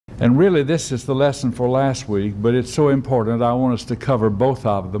And really, this is the lesson for last week, but it's so important. I want us to cover both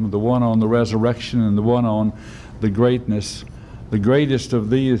of them, the one on the resurrection and the one on the greatness. The greatest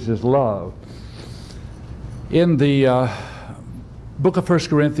of these is love. In the book of 1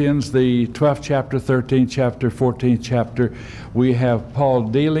 Corinthians, the 12th chapter, 13th chapter, 14th chapter, we have Paul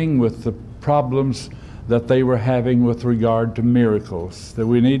dealing with the problems that they were having with regard to miracles. That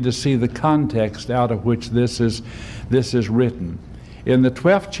we need to see the context out of which this is written. In the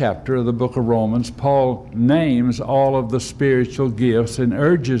 12th chapter of the book of Romans, Paul names all of the spiritual gifts and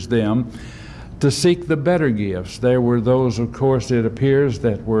urges them to seek the better gifts. There were those, of course, it appears,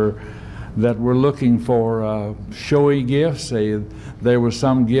 that were looking for showy gifts. There were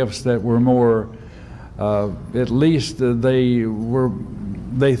some gifts that were more, at least they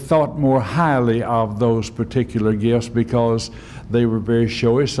thought more highly of those particular gifts because they were very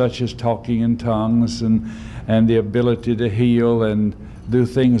showy, such as talking in tongues and the ability to heal and do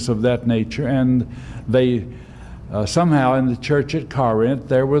things of that nature. And they somehow in the church at Corinth,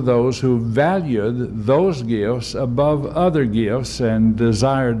 there were those who valued those gifts above other gifts and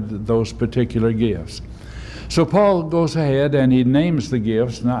desired those particular gifts. So Paul goes ahead and he names the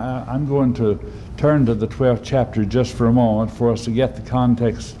gifts. Now I'm going to turn to the 12th chapter just for a moment for us to get the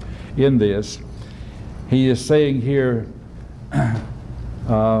context in this. He is saying here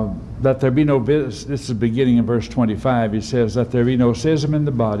that there be no business. This is beginning in verse 25. He says that there be no schism in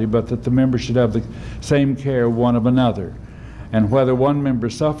the body, but that the members should have the same care one of another. And whether one member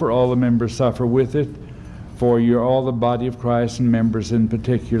suffer, all the members suffer with it. For you're all the body of Christ, and members in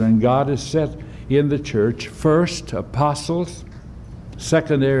particular. And God has set in the church first apostles,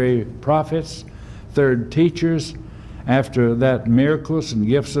 secondary prophets, third teachers, after that miracles and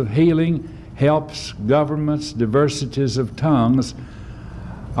gifts of healing, helps, governments, diversities of tongues.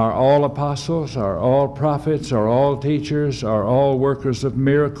 Are all apostles, are all prophets, are all teachers, are all workers of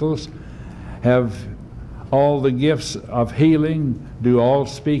miracles, have all the gifts of healing, do all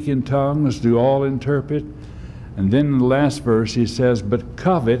speak in tongues, do all interpret? And then in the last verse he says, but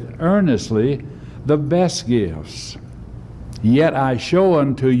covet earnestly the best gifts. Yet I show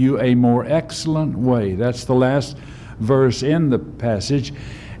unto you a more excellent way. That's the last verse in the passage.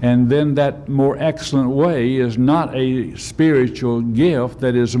 And then that more excellent way is not a spiritual gift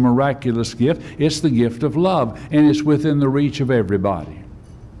that is a miraculous gift. It's the gift of love, and it's within the reach of everybody.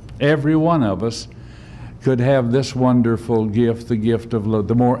 Every one of us could have this wonderful gift, the gift of love,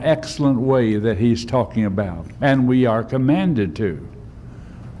 the more excellent way that he's talking about. And we are commanded to.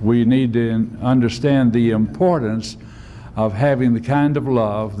 We need to understand the importance of having the kind of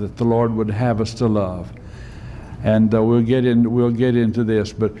love that the Lord would have us to love. And we'll get into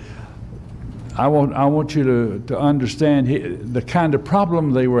this, but I want you to understand the kind of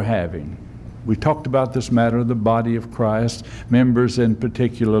problem they were having. We talked about this matter of the body of Christ, members in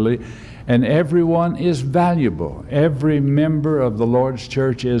particularly, and everyone is valuable. Every member of the Lord's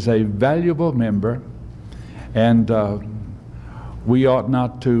church is a valuable member, and we ought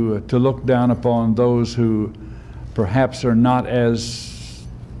not to look down upon those who perhaps are not as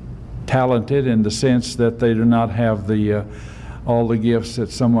talented in the sense that they do not have all the gifts that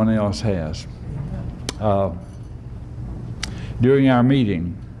someone else has. During our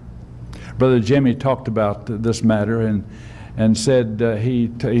meeting, Brother Jimmy talked about this matter and said he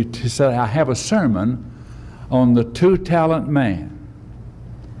said, I have a sermon on the two-talent man.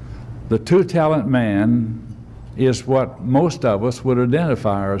 The two-talent man is what most of us would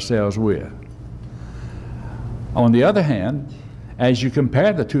identify ourselves with. On the other hand, as you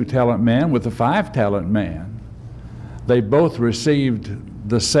compare the two-talent man with the five-talent man, they both received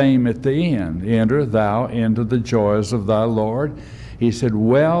the same at the end. Enter thou into the joys of thy Lord. He said,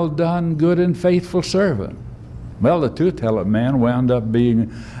 well done, good and faithful servant. Well, the two-talent man wound up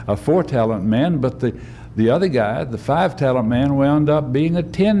being a four-talent man, but the other guy, the five-talent man, wound up being a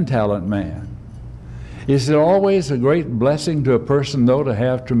 10-talent man. Is it always a great blessing to a person, though, to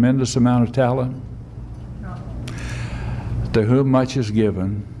have tremendous amount of talent? To whom much is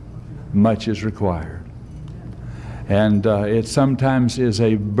given, much is required. And it sometimes is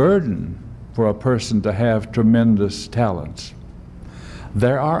a burden for a person to have tremendous talents.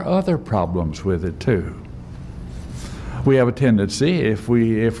 There are other problems with it too. We have a tendency, if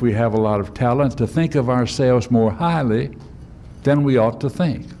we have a lot of talent, to think of ourselves more highly than we ought to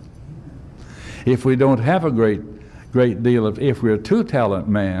think. If we don't have a great deal of, if we're a two-talent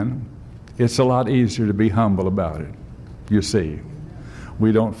man, it's a lot easier to be humble about it. You see,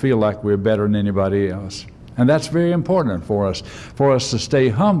 we don't feel like we're better than anybody else. And that's very important for us to stay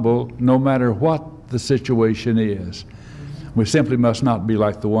humble no matter what the situation is. We simply must not be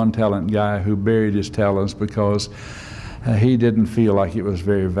like the one-talent guy who buried his talents because he didn't feel like it was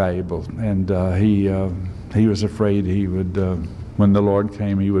very valuable, and he was afraid he would, when the Lord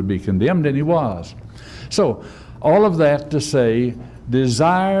came, he would be condemned, and he was. So, all of that to say,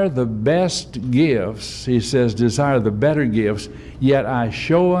 desire the best gifts, he says, desire the better gifts, yet I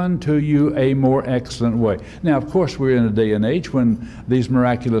show unto you a more excellent way. Now, of course, we're in a day and age when these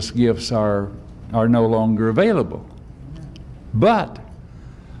miraculous gifts are no longer available. But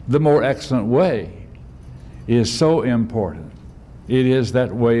the more excellent way is so important. It is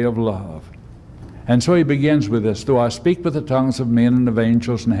that way of love. And so he begins with this, though I speak with the tongues of men and of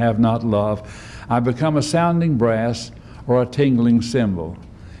angels and have not love, I become a sounding brass or a tingling cymbal.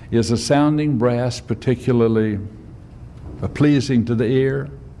 Is a sounding brass particularly pleasing to the ear?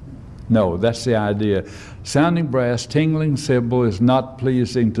 No, that's the idea. Sounding brass, tingling cymbal is not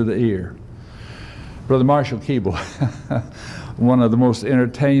pleasing to the ear. Brother Marshall Keeble, one of the most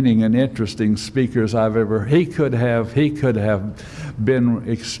entertaining and interesting speakers I've ever. He could have been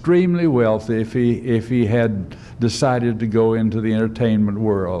extremely wealthy if he had decided to go into the entertainment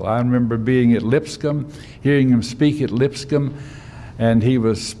world. I remember being at Lipscomb, hearing him speak at Lipscomb, and he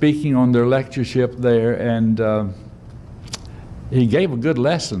was speaking on their lectureship there, and he gave a good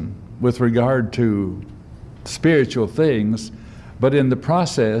lesson with regard to spiritual things, but in the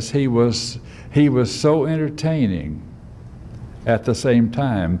process he was so entertaining at the same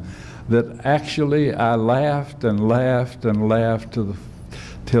time that actually I laughed and laughed and laughed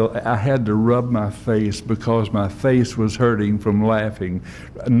till I had to rub my face because my face was hurting from laughing.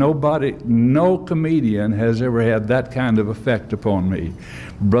 No comedian has ever had that kind of effect upon me.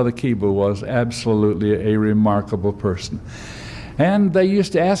 Brother Keeble was absolutely a remarkable person. And they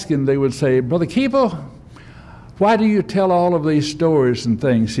used to ask him, they would say, Brother Keeble, why do you tell all of these stories and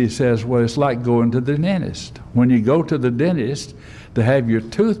things? He says, well, it's like going to the dentist. When you go to the dentist to have your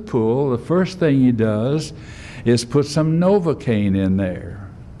tooth pulled, the first thing he does is put some Novocaine in there,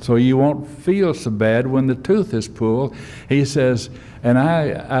 so you won't feel so bad when the tooth is pulled. He says, and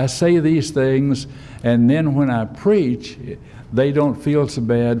I say these things, and then when I preach, they don't feel so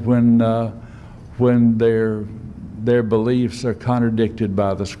bad when their beliefs are contradicted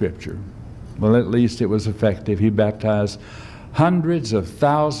by the Scripture. Well, at least it was effective. He baptized hundreds of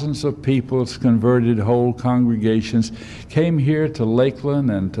thousands of people, converted whole congregations, came here to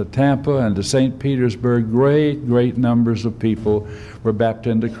Lakeland and to Tampa and to St. Petersburg. Great numbers of people were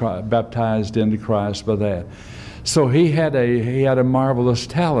baptized into Christ by that. So he had a marvelous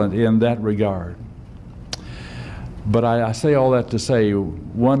talent in that regard. But I say all that to say,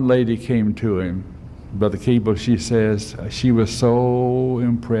 one lady came to him, Brother Keeble, she says, she was so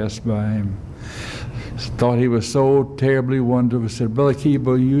impressed by him. Thought he was so terribly wonderful. Said, Brother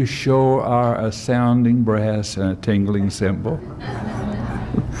Keeble, you sure are a sounding brass and a tingling cymbal.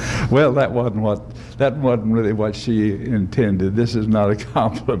 Well, that wasn't really what she intended. This is not a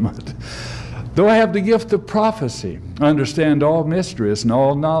compliment. Though I have the gift of prophecy, understand all mysteries and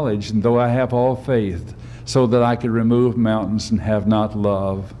all knowledge, and though I have all faith, so that I could remove mountains and have not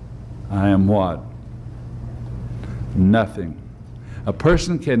love, I am what? Nothing. A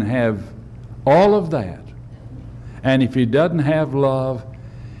person can have all of that, and if he doesn't have love,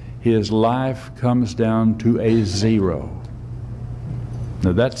 his life comes down to a zero.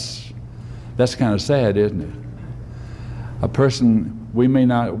 Now that's kind of sad, isn't it? A person,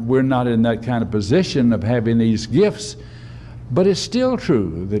 we're not in that kind of position of having these gifts, but it's still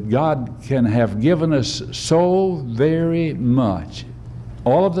true that God can have given us so very much.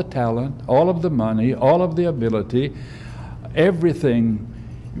 All of the talent, all of the money, all of the ability, everything.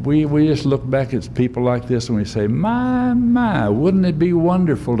 We just look back at people like this and we say, my, wouldn't it be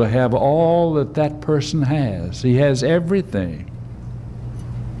wonderful to have all that person has? He has everything.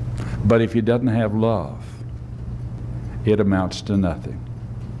 But if he doesn't have love, it amounts to nothing.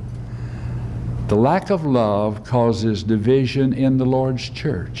 The lack of love causes division in the Lord's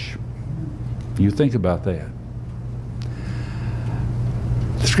church. You think about that.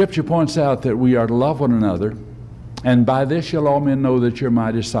 The Scripture points out that we are to love one another, and by this shall all men know that you're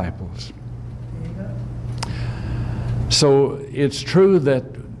my disciples. So it's true that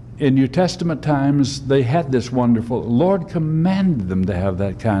in New Testament times they had this wonderful, Lord commanded them to have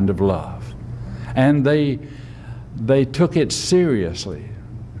that kind of love. And they took it seriously.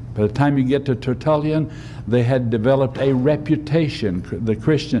 By the time you get to Tertullian, they had developed a reputation, the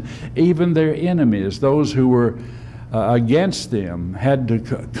Christian, even their enemies, those who were against them, had to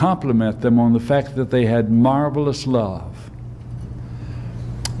compliment them on the fact that they had marvelous love.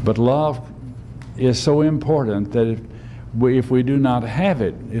 But love is so important that if we do not have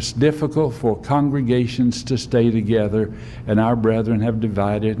it, it's difficult for congregations to stay together, and our brethren have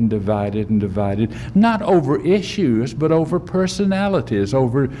divided and divided and divided, not over issues, but over personalities,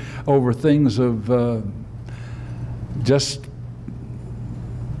 over things of just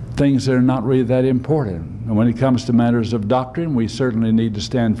things that are not really that important. And when it comes to matters of doctrine, we certainly need to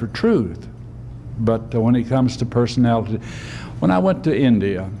stand for truth. But when it comes to personality, when I went to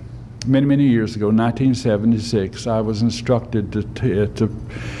India many years ago, 1976, I was instructed to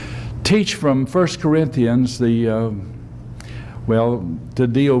teach from 1 Corinthians to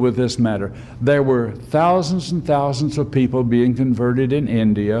deal with this matter. There were thousands and thousands of people being converted in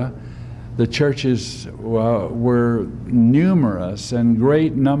India. The churches were numerous, and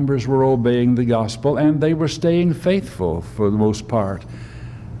great numbers were obeying the gospel, and they were staying faithful for the most part.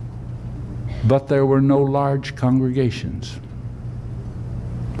 But there were no large congregations.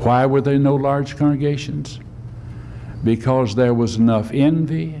 Why were there no large congregations? Because there was enough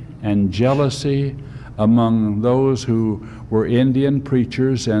envy and jealousy among those who were Indian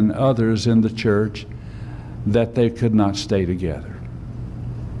preachers and others in the church that they could not stay together.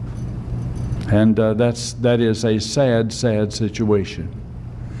 And that is a sad situation.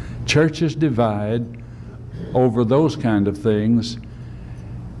 Churches divide over those kind of things,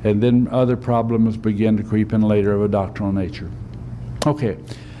 and then other problems begin to creep in later of a doctrinal nature. Okay,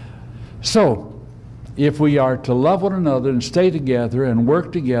 so if we are to love one another and stay together and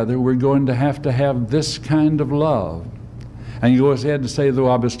work together, we're going to have this kind of love. And he goes ahead to say,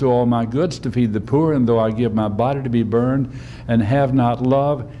 though I bestow all my goods to feed the poor, and though I give my body to be burned, and have not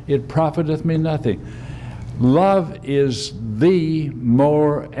love, it profiteth me nothing. Love is the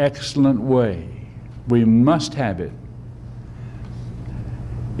more excellent way. We must have it.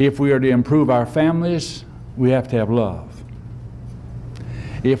 If we are to improve our families, we have to have love.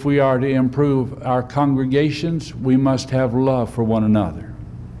 If we are to improve our congregations, we must have love for one another.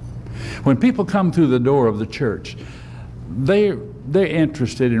 When people come through the door of the church, they're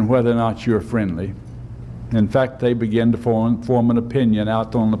interested in whether or not you're friendly. In fact, they begin to form an opinion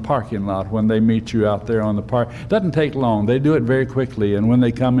out on the parking lot when they meet you out there on the park. It doesn't take long. They do it very quickly, and when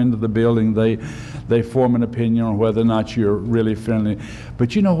they come into the building, they form an opinion on whether or not you're really friendly.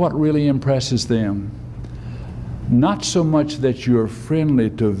 But you know what really impresses them? Not so much that you're friendly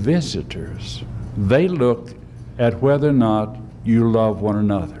to visitors. They look at whether or not you love one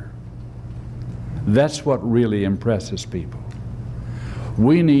another. That's what really impresses people.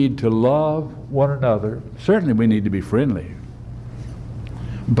 We need to love one another. Certainly we need to be friendly.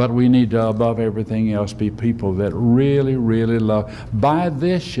 But we need to, above everything else, be people that really love. By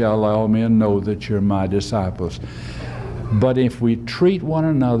this shall all men know that you're my disciples. But if we treat one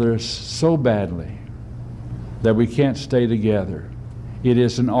another so badly that we can't stay together, it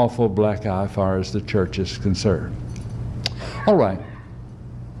is an awful black eye as far as the church is concerned. All right.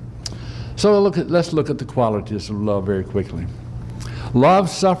 So let's look at the qualities of love very quickly. Love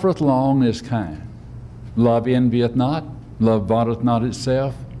suffereth long, is kind. Love envieth not. Love vaunteth not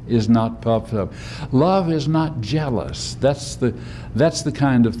itself, is not puffed up. Love is not jealous. That's the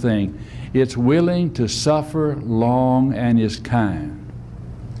kind of thing. It's willing to suffer long and is kind.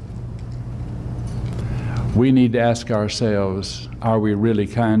 We need to ask ourselves, are we really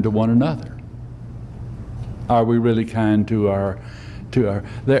kind to one another? Are we really kind to our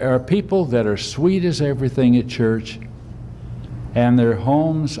there are people that are sweet as everything at church, and their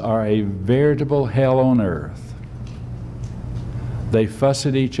homes are a veritable hell on earth. They fuss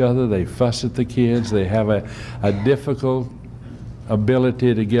at each other, they fuss at the kids, they have a difficult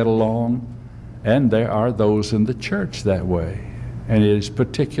ability to get along, and there are those in the church that way, and it is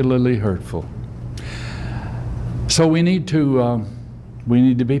particularly hurtful. So we need to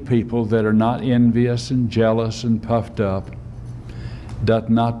be people that are not envious and jealous and puffed up, doth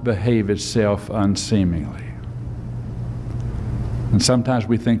not behave itself unseemingly. And sometimes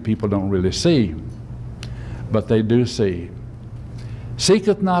we think people don't really see, but they do see.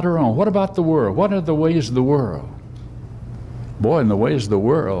 Seeketh not her own. What about the world? What are the ways of the world? Boy, in the ways of the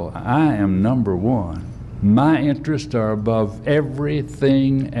world, I am number one. My interests are above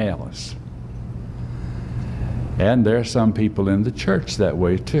everything else. And there are some people in the church that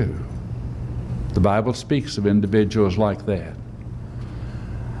way too. The Bible speaks of individuals like that.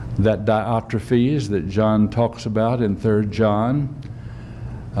 That Diotrephes that John talks about in 3 John,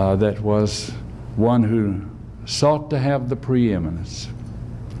 that was one who sought to have the preeminence,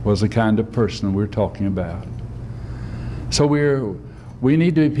 was the kind of person we're talking about. So we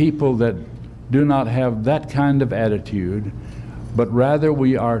need to be people that do not have that kind of attitude, but rather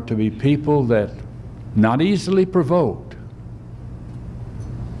we are to be people that not easily provoked,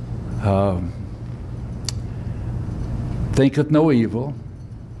 thinketh no evil,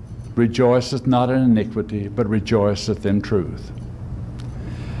 rejoiceth not in iniquity, but rejoiceth in truth.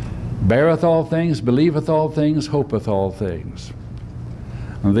 Beareth all things, believeth all things, hopeth all things.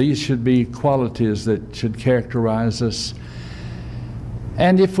 And these should be qualities that should characterize us.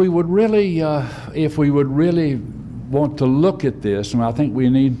 And if we would really want to look at this, and I think we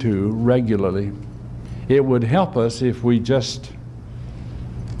need to regularly, it would help us if we just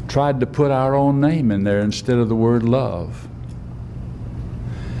tried to put our own name in there instead of the word love.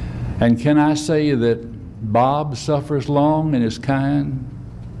 And can I say that Bob suffers long and is kind?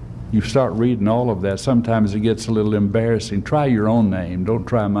 You start reading all of that. Sometimes it gets a little embarrassing. Try your own name. Don't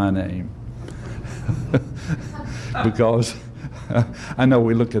try my name. Because I know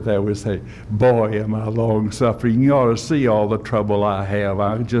we look at that, we say, boy, am I long-suffering. You ought to see all the trouble I have.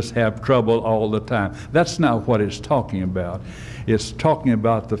 I just have trouble all the time. That's not what it's talking about. It's talking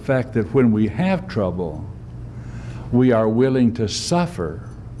about the fact that when we have trouble, we are willing to suffer,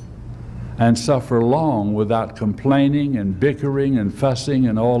 and suffer long without complaining and bickering and fussing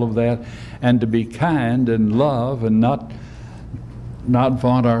and all of that, and to be kind and love and not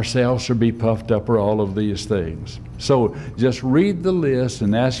vaunt ourselves or be puffed up or all of these things. So just read the list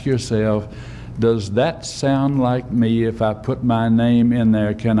and ask yourself, does that sound like me if I put my name in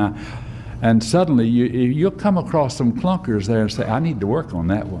there? Can I? And suddenly you'll come across some clunkers there and say, I need to work on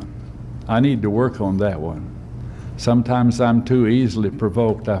that one. I need to work on that one. Sometimes I'm too easily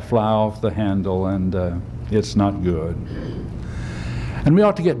provoked. I fly off the handle, and it's not good. And we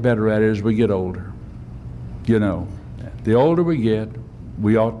ought to get better at it as we get older. You know, the older we get,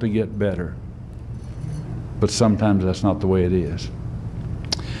 we ought to get better. But sometimes that's not the way it is.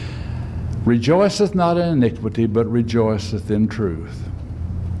 Rejoiceth not in iniquity, but rejoiceth in truth.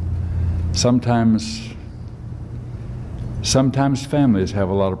 Sometimes families have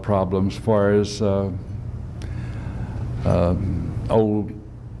a lot of problems as far as old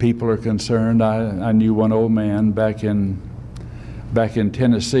people are concerned. I knew one old man back in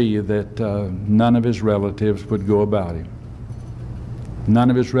Tennessee that none of his relatives would go about him.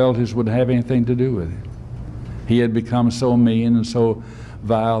 None of his relatives would have anything to do with him. He had become so mean and so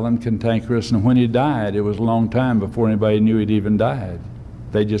vile and cantankerous, and when he died, it was a long time before anybody knew he'd even died.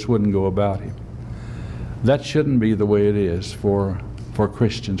 They just wouldn't go about him. That shouldn't be the way it is for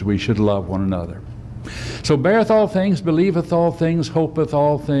Christians. We should love one another. So beareth all things, believeth all things, hopeth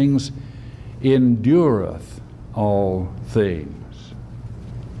all things, endureth all things.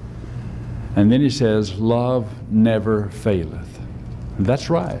 And then he says, love never faileth. And that's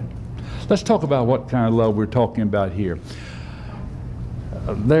right. Let's talk about what kind of love we're talking about here.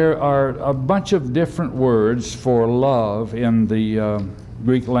 There are a bunch of different words for love in the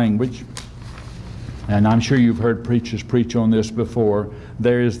Greek language. And I'm sure you've heard preachers preach on this before.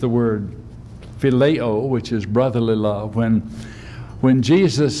 There is the word phileo, which is brotherly love. When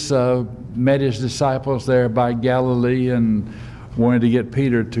Jesus met his disciples there by Galilee and wanted to get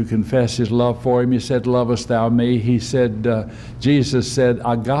Peter to confess his love for him, he said, lovest thou me? He said, Jesus said,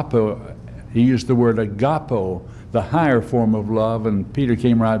 agapo. He used the word agapo, the higher form of love, and Peter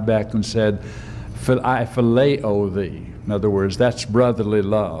came right back and said, I phileo thee. In other words, that's brotherly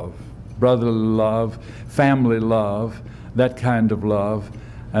love. Brotherly love, family love, that kind of love.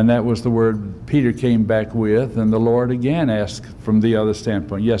 And that was the word Peter came back with, and the Lord again asked from the other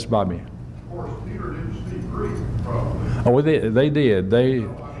standpoint. Yes, Bobby? Of course, Peter didn't speak Greek, probably. Oh, they did. Why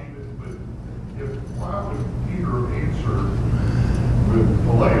would Peter answer with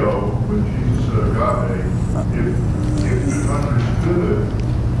phileo when Jesus said agape, if he understood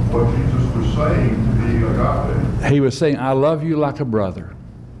what Jesus was saying to be agape? He was saying, I love you like a brother.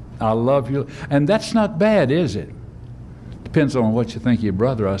 I love you. And that's not bad, is it? Depends on what you think of your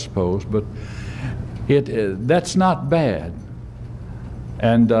brother, I suppose, but that's not bad.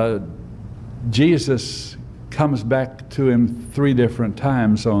 And Jesus comes back to him 3 different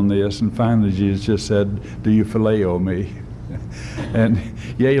times on this, and finally Jesus just said, do you phileo me? And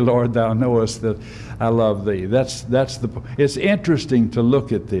yea, Lord, thou knowest that I love thee. It's interesting to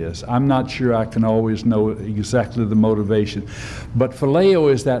look at this. I'm not sure I can always know exactly the motivation, but phileo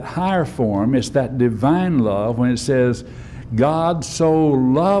is that higher form. It's that divine love. When it says God so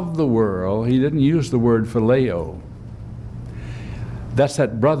loved the world, he didn't use the word phileo. That's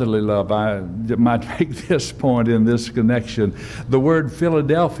that brotherly love. I might make this point in this connection. The word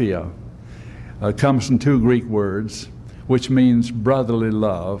Philadelphia comes from 2 Greek words, which means brotherly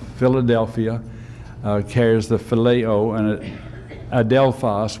love. Philadelphia carries the phileo, and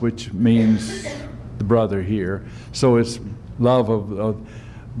adelphos, which means the brother here. So it's love of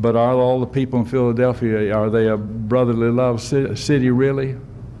but are all the people in Philadelphia, are they a brotherly love city really?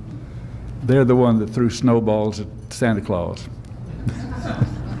 They're the one that threw snowballs at Santa Claus.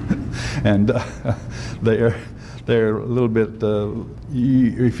 And they're a little bit,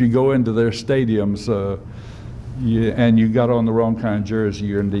 if you go into their stadiums and you got on the wrong kind of jersey,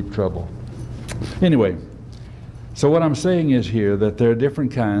 you're in deep trouble. Anyway, so what I'm saying is here that there are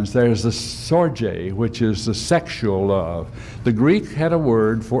different kinds. There's the storge, which is the sexual love. The Greek had a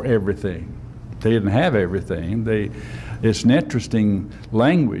word for everything. They didn't have everything. It's an interesting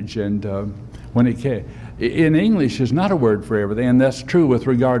language, and when it came, in English is not a word for everything, and that's true with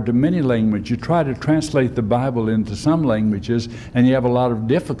regard to many languages. You try to translate the Bible into some languages, and you have a lot of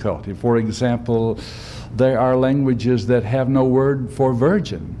difficulty. For example, there are languages that have no word for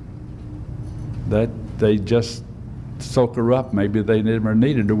virgin, that they just soak her up. Maybe they never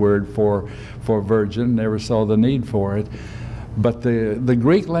needed a word for virgin, never saw the need for it. But the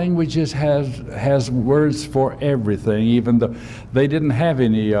Greek languages has words for everything, even though they didn't have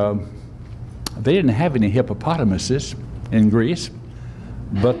any hippopotamuses in Greece,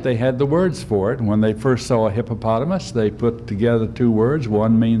 but they had the words for it. And when they first saw a hippopotamus, they put together two words.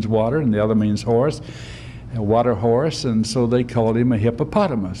 One means water and the other means horse, a water horse, and so they called him a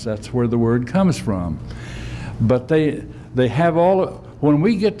hippopotamus. That's where the word comes from. But they have when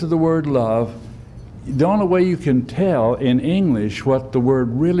we get to the word love, the only way you can tell in English what the word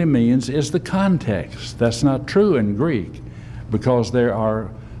really means is the context. That's not true in Greek, because there are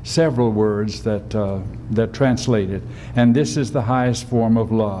several words that translate it, and this is the highest form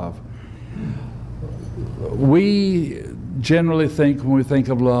of love. We generally think, when we think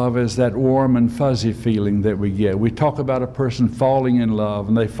of love, as that warm and fuzzy feeling that we get. We talk about a person falling in love,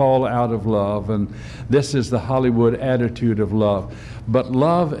 and they fall out of love, and this is the Hollywood attitude of love. But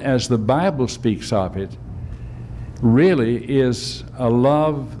love, as the Bible speaks of it, really is a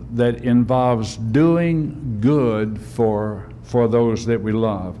love that involves doing good for those that we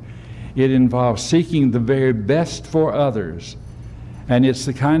love. It involves seeking the very best for others. And it's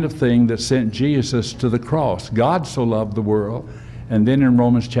the kind of thing that sent Jesus to the cross. God so loved the world. And then in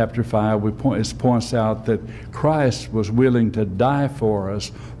Romans chapter 5, it points out that Christ was willing to die for us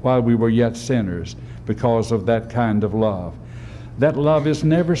while we were yet sinners because of that kind of love. That love is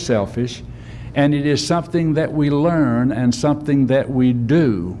never selfish, and it is something that we learn and something that we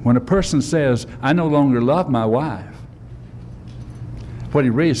do. When a person says, I no longer love my wife, what he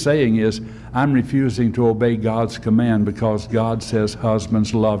really is saying is, I'm refusing to obey God's command because God says,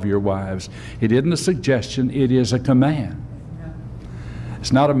 husbands, love your wives. It isn't a suggestion, it is a command.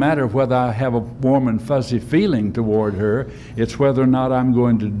 It's not a matter of whether I have a warm and fuzzy feeling toward her. It's whether or not I'm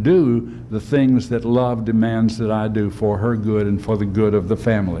going to do the things that love demands that I do for her good and for the good of the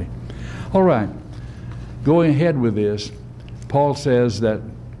family. All right, going ahead with this, Paul says that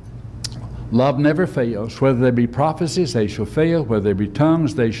love never fails. Whether there be prophecies, they shall fail. Whether there be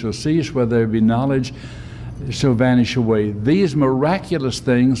tongues, they shall cease. Whether there be knowledge, they shall vanish away. These miraculous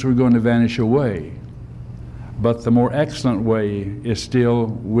things are going to vanish away. But the more excellent way is still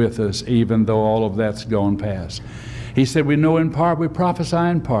with us, even though all of that's gone past. He said, we know in part, we prophesy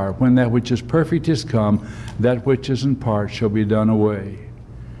in part. When that which is perfect is come, that which is in part shall be done away.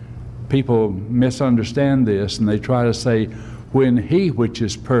 People misunderstand this, and they try to say, when he which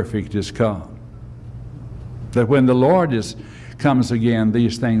is perfect is come. That when the Lord comes again,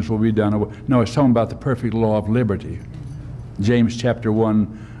 these things will be done away. No, it's talking about the perfect law of liberty. James chapter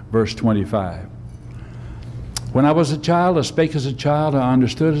 1, verse 25. When I was a child, I spake as a child, I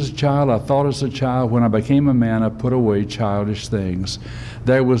understood as a child, I thought as a child. When I became a man, I put away childish things.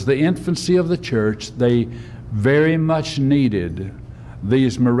 There was the infancy of the church. They very much needed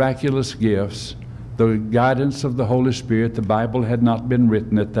these miraculous gifts, the guidance of the Holy Spirit. The Bible had not been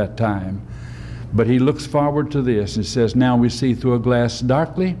written at that time. But he looks forward to this. He says, now we see through a glass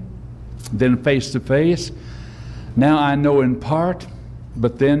darkly, then face to face. Now I know in part,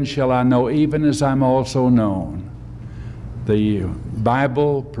 but then shall I know even as I'm also known. The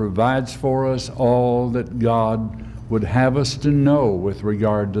Bible provides for us all that God would have us to know with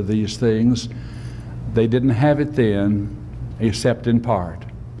regard to these things. They didn't have it then, except in part.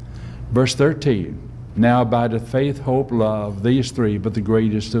 Verse 13, now abideth faith, hope, love, these three, but the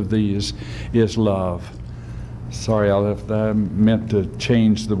greatest of these is love. Sorry, I meant to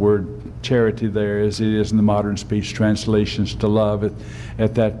change the word charity there as it is in the modern speech translations to love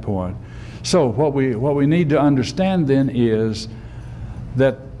at that point. So what we need to understand then is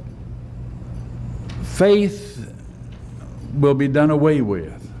that faith will be done away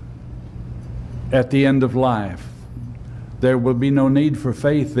with at the end of life. There will be no need for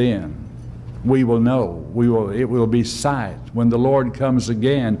faith then. We will know. It will be sight. When the Lord comes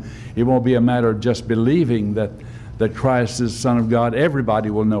again, it won't be a matter of just believing that Christ is the Son of God.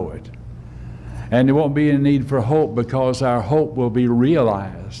 Everybody will know it. And there won't be any need for hope, because our hope will be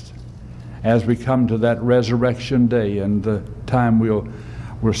realized as we come to that resurrection day and the time we'll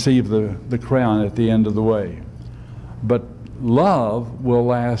receive the crown at the end of the way. But love will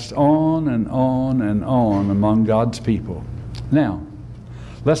last on and on and on among God's people. Now,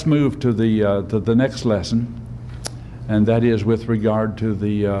 let's move to the next lesson, and that is with regard to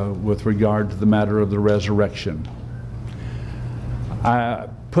the matter of the resurrection. I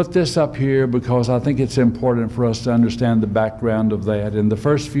put this up here because I think it's important for us to understand the background of that. In the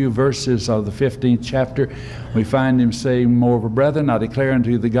first few verses of the 15th chapter, we find him saying, "Moreover, brethren, I declare unto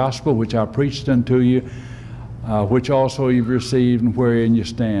you the gospel which I preached unto you, which also you've received, and wherein you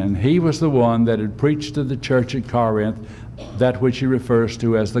stand." He was the one that had preached to the church at Corinth that which he refers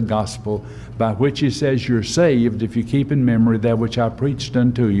to as the gospel, by which he says you're saved if you keep in memory that which I preached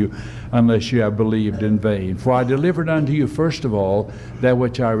unto you, unless you have believed in vain. For I delivered unto you first of all that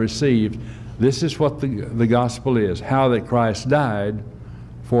which I received. This is what the gospel is: how that Christ died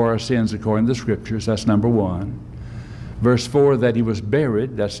for our sins according to the Scriptures. That's number one. Verse 4, that he was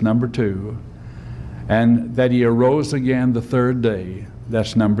buried. That's number 2. And that he arose again the third day.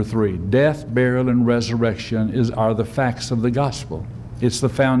 That's number 3. Death, burial, and resurrection are the facts of the gospel. It's the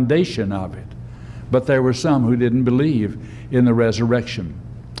foundation of it. But there were some who didn't believe in the resurrection.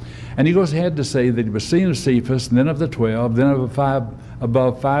 And he goes ahead to say that he was seen of Cephas, and then of the 12, then of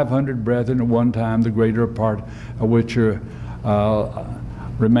above 500 brethren at one time, the greater part of which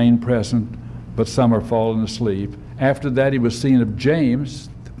remain present, but some are fallen asleep. After that he was seen of James,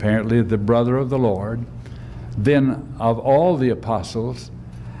 apparently the brother of the Lord, then of all the apostles,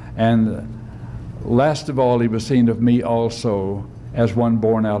 and last of all he was seen of me also, as one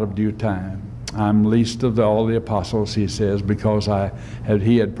born out of due time. I'm least of all the apostles, he says, because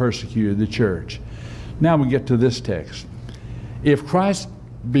he had persecuted the church. Now we get to this text. If Christ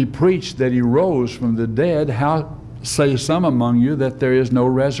be preached that he rose from the dead, how say some among you that there is no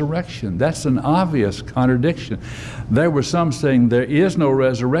resurrection? That's an obvious contradiction. There were some saying there is no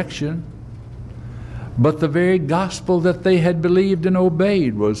resurrection, but the very gospel that they had believed and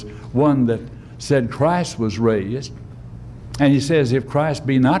obeyed was one that said Christ was raised. And he says, if Christ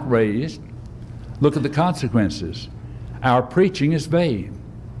be not raised, look at the consequences. Our preaching is vain.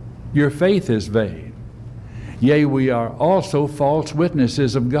 Your faith is vain. Yea, we are also false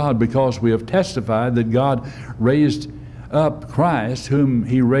witnesses of God, because we have testified that God raised up Christ, whom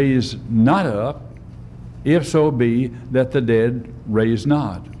he raised not up, if so be that the dead raised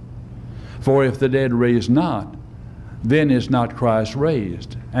not. For if the dead raise not, then is not Christ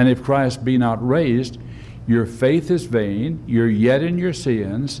raised. And if Christ be not raised, your faith is vain, you're yet in your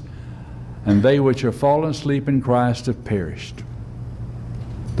sins, and they which are fallen asleep in Christ have perished.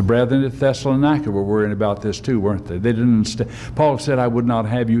 The brethren at Thessalonica were worrying about this too, weren't they? They didn't understand. Paul said, I would not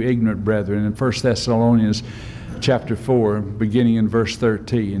have you ignorant, brethren, in 1 Thessalonians chapter 4, beginning in verse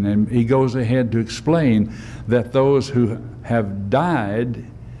 13. And he goes ahead to explain that those who have died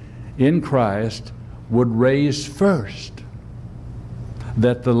in Christ would raise first,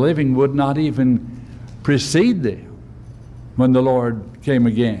 that the living would not even precede them when the Lord came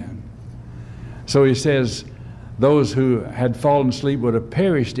again. So he says those who had fallen asleep would have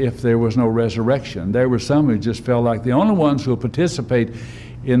perished if there was no resurrection. There were some who just felt like the only ones who will participate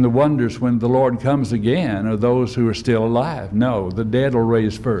in the wonders when the Lord comes again are those who are still alive. No, the dead will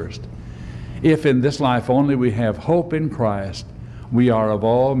raise first. If in this life only we have hope in Christ, we are of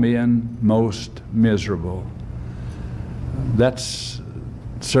all men most miserable. That's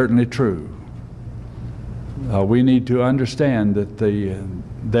certainly true. We need to understand that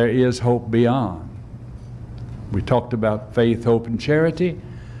there is hope beyond. We talked about faith, hope, and charity,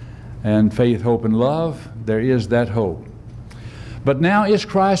 and faith, hope, and love. There is that hope. But now is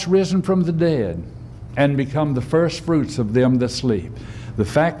Christ risen from the dead and become the first fruits of them that sleep. The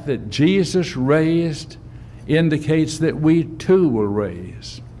fact that Jesus raised indicates that we too will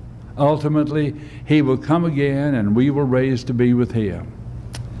raise. Ultimately, he will come again and we will raise to be with him.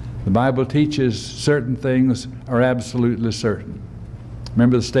 The Bible teaches certain things are absolutely certain.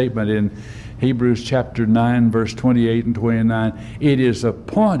 Remember the statement in Hebrews chapter 9, verse 28 and 29. It is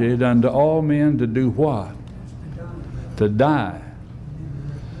appointed unto all men to do what? To die.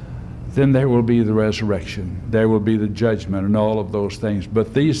 Then there will be the resurrection. There will be the judgment and all of those things.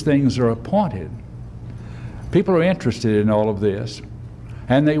 But these things are appointed. People are interested in all of this,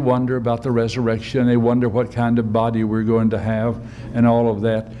 and they wonder about the resurrection. They wonder what kind of body we're going to have and all of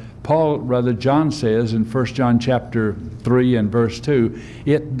that. John says in 1 John chapter 3 and verse 2,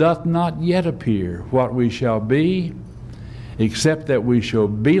 it doth not yet appear what we shall be, except that we shall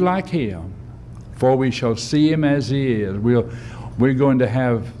be like him, for we shall see him as he is. We're going to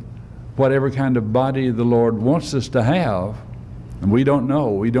have whatever kind of body the Lord wants us to have. And we don't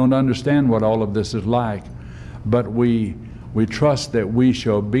know. We don't understand what all of this is like. But we trust that we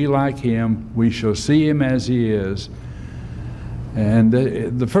shall be like Him. We shall see Him as He is. And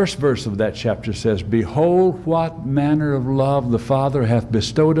the first verse of that chapter says, "Behold, what manner of love the Father hath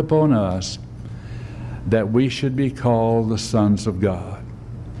bestowed upon us, that we should be called the sons of God."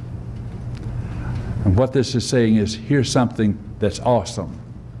 And what this is saying is, here's something that's awesome.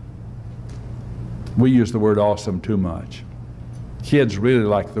 We use the word awesome too much. Kids really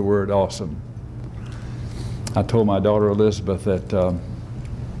like the word awesome. I told my daughter Elizabeth that,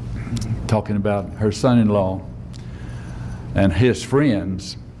 talking about her son-in-law and his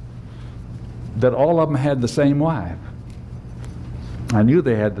friends, that all of them had the same wife. I knew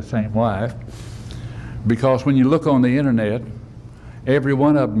they had the same wife because when you look on the internet, every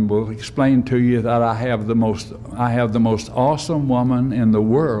one of them will explain to you that I have the most awesome woman in the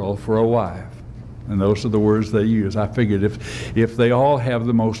world for a wife. And those are the words they use. I figured if they all have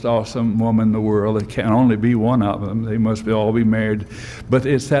the most awesome woman in the world, it can only be one of them. They must all be married. But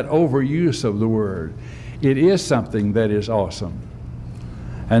it's that overuse of the word. It is something that is awesome.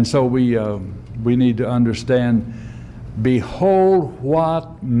 And so we need to understand, behold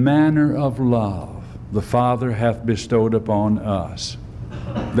what manner of love the Father hath bestowed upon us,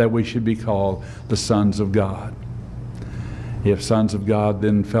 that we should be called the sons of God. If sons of God,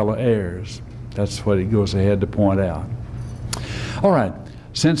 then fellow heirs. That's what he goes ahead to point out. All right.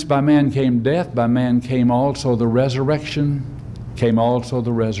 Since by man came death, by man came also the resurrection, came also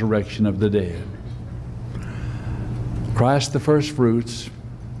the resurrection of the dead. Christ the first fruits,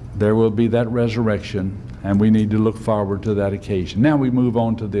 there will be that resurrection, and we need to look forward to that occasion. Now we move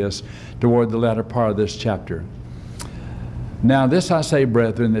on to this, toward the latter part of this chapter. Now this I say,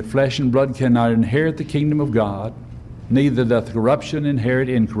 brethren, that flesh and blood cannot inherit the kingdom of God, neither doth corruption inherit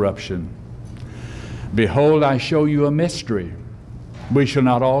incorruption. Behold, I show you a mystery. We shall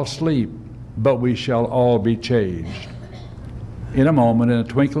not all sleep, but we shall all be changed. In a moment, in a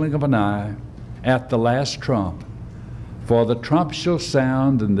twinkling of an eye, at the last trump. For the trump shall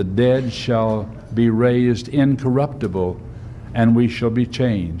sound, and the dead shall be raised incorruptible, and we shall be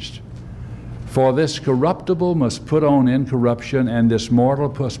changed. For this corruptible must put on incorruption, and this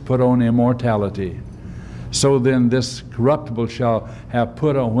mortal must put on immortality. So then this corruptible shall have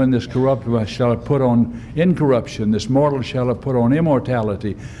put on, when this corruptible shall have put on incorruption, this mortal shall have put on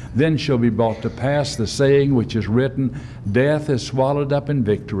immortality, then shall be brought to pass the saying which is written, Death is swallowed up in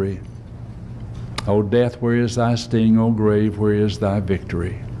victory. O death, where is thy sting? O grave, where is thy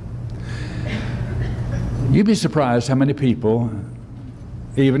victory? You'd be surprised how many people,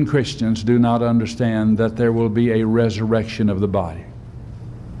 even Christians, do not understand that there will be a resurrection of the body.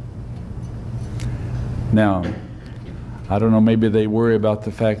 Now, I don't know, maybe they worry about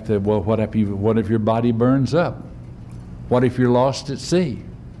the fact that, well, what if your body burns up? What if you're lost at sea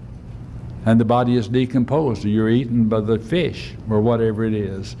and the body is decomposed, or you're eaten by the fish, or whatever it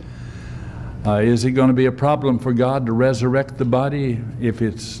is? Is it going to be a problem for God to resurrect the body if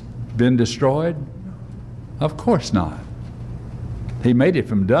it's been destroyed? Of course not. He made it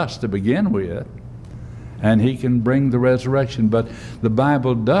from dust to begin with, and He can bring the resurrection. But the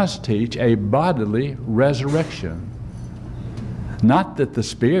Bible does teach a bodily resurrection. Not that the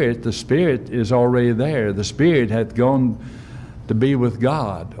Spirit is already there. The Spirit hath gone to be with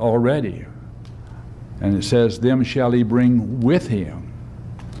God already. And it says, them shall He bring with Him.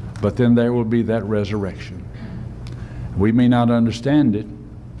 But then there will be that resurrection. We may not understand it,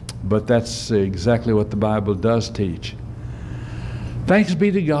 but that's exactly what the Bible does teach. Thanks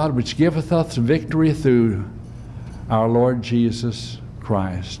be to God which giveth us victory through our Lord Jesus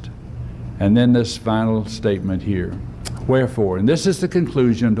Christ. And then this final statement here. Wherefore, and this is the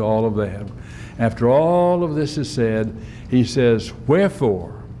conclusion to all of that. After all of this is said, he says,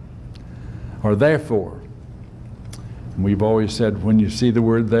 wherefore, or therefore. And we've always said, when you see the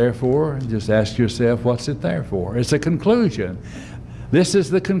word therefore, just ask yourself, what's it there for? It's a conclusion. This is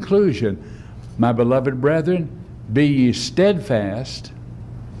the conclusion. My beloved brethren, be ye steadfast,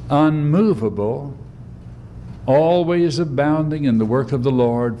 unmovable, always abounding in the work of the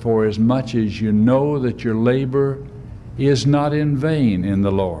Lord, for as much as you know that your labor is not in vain in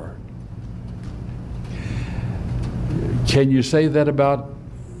the Lord. Can you say that about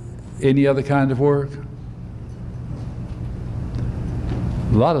any other kind of work?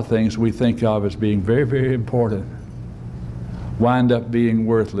 A lot of things we think of as being very, very important wind up being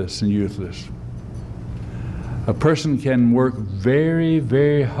worthless and useless. A person can work very,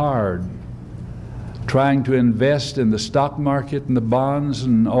 very hard trying to invest in the stock market and the bonds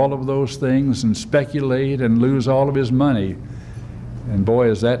and all of those things and speculate and lose all of his money And boy,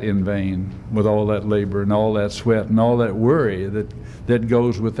 is that in vain with all that labor and all that sweat and all that worry that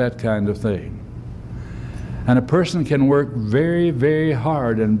goes with that kind of thing. And a person can work very, very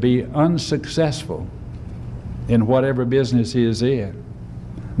hard and be unsuccessful in whatever business he is in.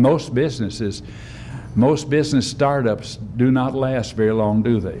 Most business startups do not last very long,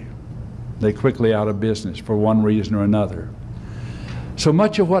 do they? They're quickly out of business for one reason or another. So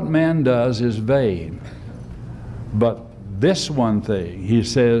much of what man does is vain. But this one thing, he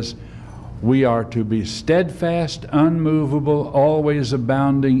says, we are to be steadfast, unmovable, always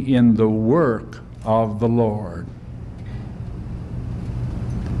abounding in the work of the Lord.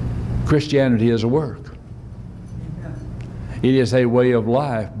 Christianity is a work. It is a way of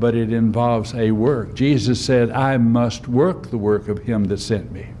life, but it involves a work. Jesus said, I must work the work of him that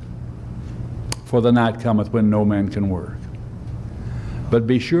sent me. For the night cometh when no man can work. But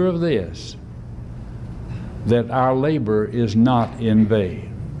be sure of this, that our labor is not in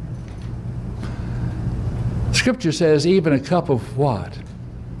vain. Scripture says even a cup of what?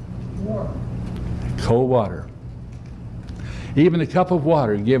 Water. Cold water. Even a cup of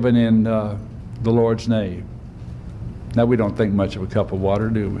water given in the Lord's name. Now, we don't think much of a cup of water,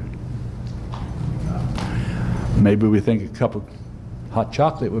 do we? Maybe we think a cup of hot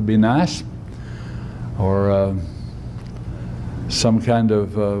chocolate would be nice, or some kind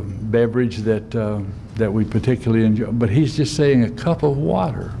of beverage that we particularly enjoy. But he's just saying a cup of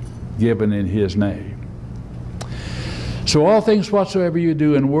water given in his name. So all things whatsoever you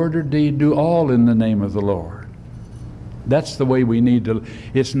do in word or deed, do all in the name of the Lord. That's the way we need to.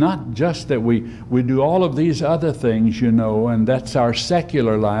 It's not just that we do all of these other things, you know, and that's our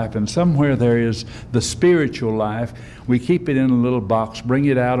secular life, and somewhere there is the spiritual life. We keep it in a little box, bring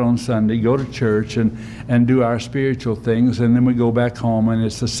it out on Sunday, go to church and do our spiritual things, and then we go back home, and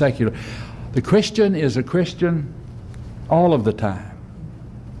it's the secular. The Christian is a Christian all of the time,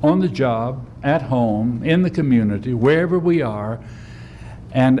 on the job, at home, in the community, wherever we are,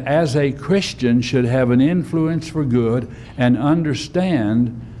 and as a Christian should have an influence for good and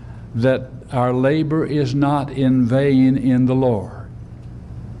understand that our labor is not in vain in the Lord.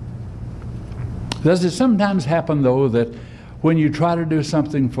 Does it sometimes happen, though, that when you try to do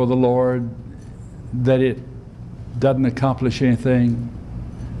something for the Lord, that it doesn't accomplish anything?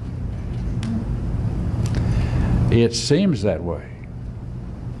 It seems that way.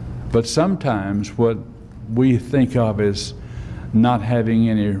 But sometimes what we think of as not having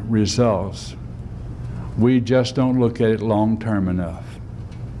any results, we just don't look at it long term enough.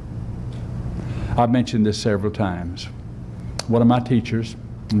 I've mentioned this several times. One of my teachers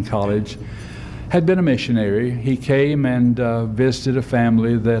in college had been a missionary. He came and visited a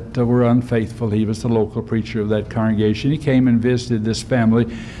family that were unfaithful. He was the local preacher of that congregation. He came and visited this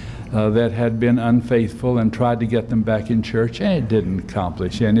family that had been unfaithful and tried to get them back in church, and it didn't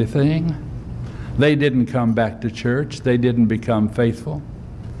accomplish anything. They didn't come back to church. They didn't become faithful.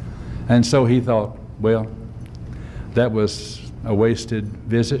 And so he thought, well, that was a wasted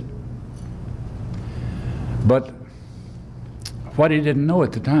visit. But what he didn't know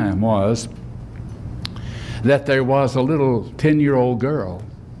at the time was that there was a little 10-year-old girl.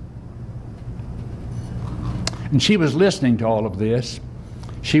 And she was listening to all of this.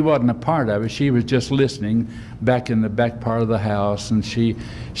 She wasn't a part of it. She was just listening back in the back part of the house, and she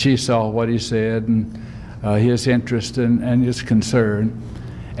saw what he said and his interest and his concern.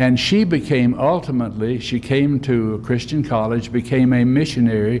 And she became, ultimately, she came to a Christian college, became a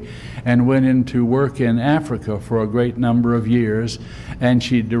missionary, and went into work in Africa for a great number of years. And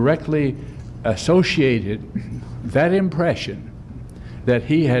she directly associated that impression that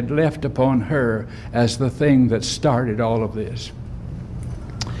he had left upon her as the thing that started all of this.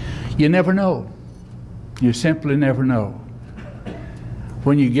 You never know. You simply never know.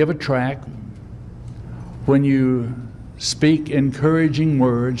 When you give a tract, when you speak encouraging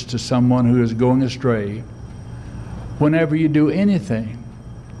words to someone who is going astray, whenever you do anything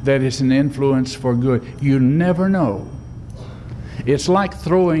that is an influence for good, you never know. It's like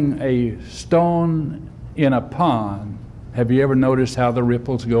throwing a stone in a pond. Have you ever noticed how the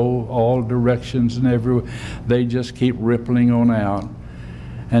ripples go all directions and everywhere? They just keep rippling on out.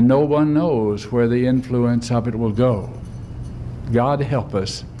 And no one knows where the influence of it will go. God help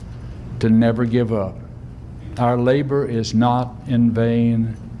us to never give up. Our labor is not in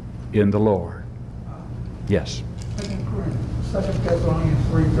vain in the Lord. Yes. 2 Thessalonians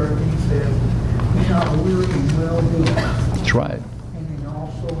 3:13 says, "Be not weary in well-doing." That's right. And then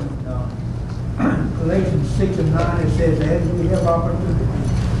also in Galatians 6:9 it says, "As we have opportunity,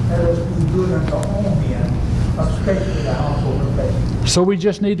 let us do good unto all men, especially the household of faith." So we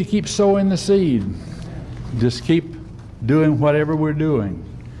just need to keep sowing the seed. Just keep doing whatever we're doing.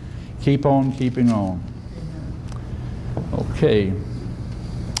 Keep on keeping on. Okay.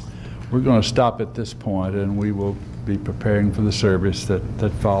 We're going to stop at this point, and we will be preparing for the service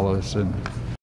that follows. And